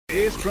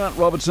Yes, Grant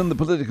Robertson, the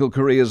political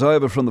career is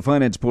over, from the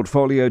finance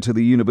portfolio to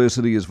the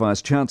university as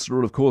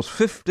Vice-Chancellor. Of course,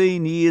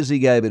 15 years he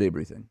gave it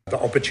everything. The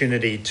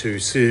opportunity to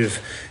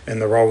serve in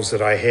the roles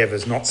that I have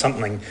is not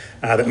something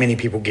that many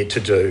people get to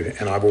do,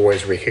 and I've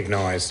always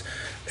recognised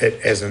it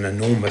as an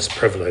enormous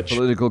privilege.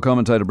 Political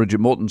commentator Brigitte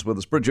Morton's with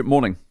us. Brigitte,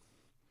 morning.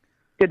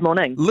 Good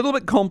morning. A little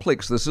bit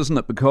complex this, isn't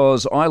it?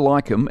 Because I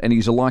like him and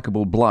he's a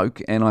likeable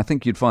bloke, and I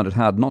think you'd find it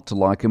hard not to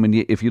like him, and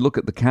yet if you look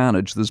at the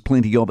carnage, there's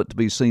plenty of it to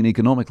be seen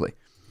economically.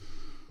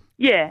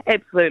 Yeah,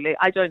 absolutely.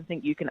 I don't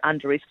think you can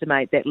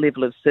underestimate that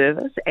level of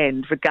service,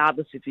 and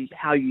regardless of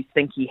how you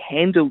think he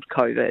handled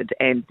COVID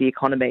and the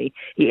economy,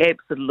 he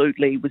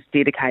absolutely was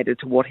dedicated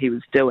to what he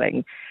was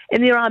doing.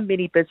 And there are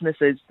many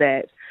businesses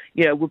that,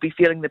 will be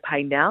feeling the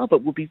pain now,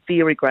 but will be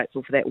very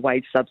grateful for that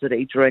wage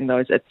subsidy during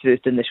those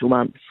first initial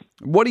months.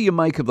 What do you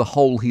make of the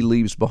hole he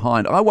leaves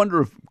behind? I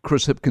wonder if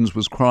Chris Hipkins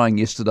was crying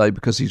yesterday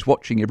because he's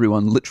watching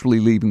everyone literally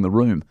leaving the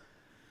room.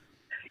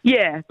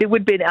 Yeah, there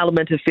would be an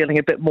element of feeling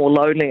a bit more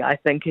lonely, I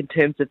think, in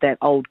terms of that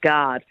old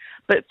guard.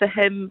 But for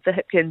him, for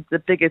Hipkins, the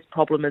biggest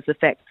problem is the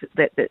fact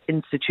that the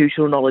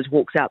institutional knowledge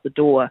walks out the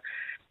door.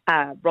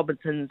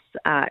 Robinson's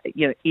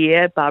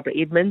heir, Barbara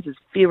Edmonds, is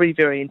very,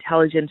 very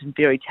intelligent and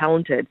very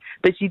talented,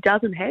 but she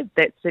doesn't have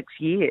that 6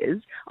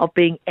 years of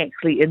being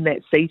actually in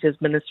that seat as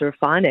Minister of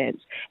Finance.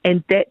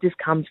 And that just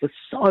comes with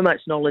so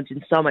much knowledge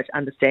and so much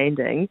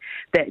understanding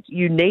that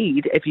you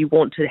need if you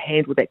want to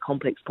handle that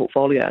complex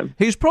portfolio.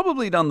 He's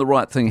probably done the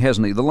right thing,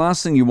 hasn't he? The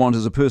last thing you want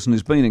is a person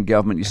who's been in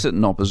government, you sit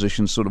in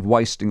opposition, sort of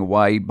wasting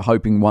away,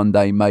 hoping one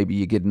day maybe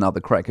you get another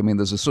crack. I mean,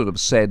 there's a sort of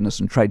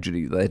sadness and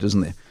tragedy to that, isn't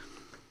there?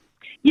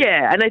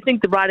 Yeah, and I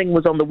think the writing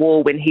was on the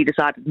wall when he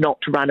decided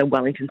not to run in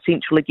Wellington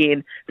Central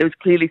again. There was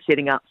clearly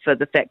setting up for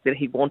the fact that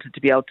he wanted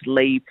to be able to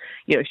leave,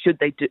 should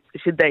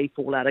they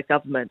fall out of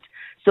government.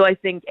 So I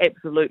think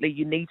absolutely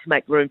you need to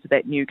make room for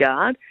that new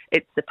guard.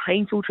 It's the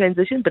painful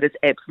transition, but it's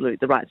absolutely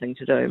the right thing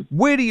to do.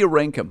 Where do you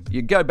rank him?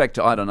 You go back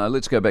to,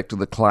 let's go back to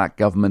the Clark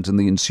government and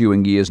the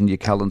ensuing years and your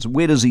Cullens.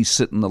 Where does he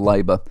sit in the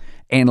Labour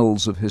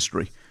annals of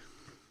history?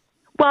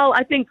 Well,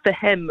 I think for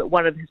him,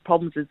 one of his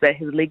problems is that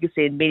his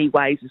legacy in many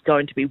ways is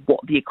going to be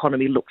what the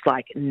economy looks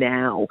like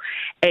now.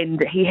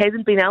 And he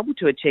hasn't been able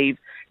to achieve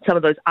some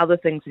of those other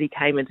things that he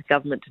came into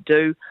government to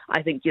do.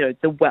 I think,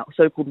 the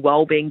so-called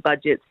wellbeing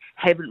budgets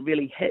haven't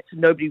really hit.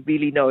 Nobody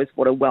really knows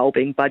what a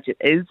wellbeing budget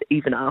is,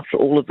 even after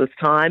all of this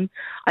time.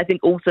 I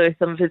think also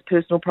some of his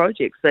personal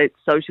projects, that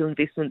social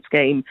investment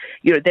scheme,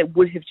 that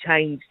would have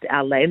changed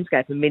our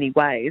landscape in many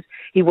ways,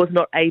 he was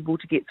not able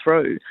to get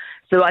through.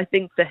 So I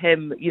think for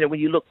him, when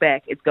you look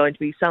back, it's going to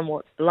be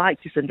somewhat like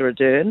Jacinda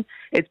Ardern.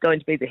 It's going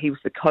to be that he was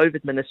the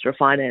COVID Minister of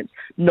Finance,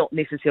 not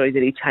necessarily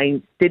that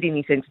he did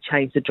anything to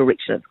change the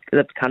direction of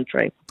the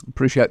country.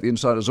 Appreciate the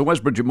insight as always.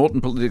 Brigitte Morten,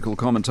 political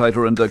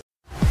commentator. And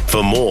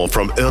for more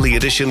from Early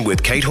Edition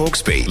with Kate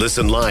Hawkesby,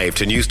 listen live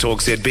to News Talk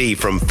ZB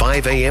from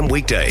 5 a.m.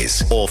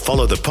 weekdays or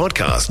follow the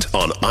podcast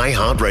on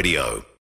iHeartRadio.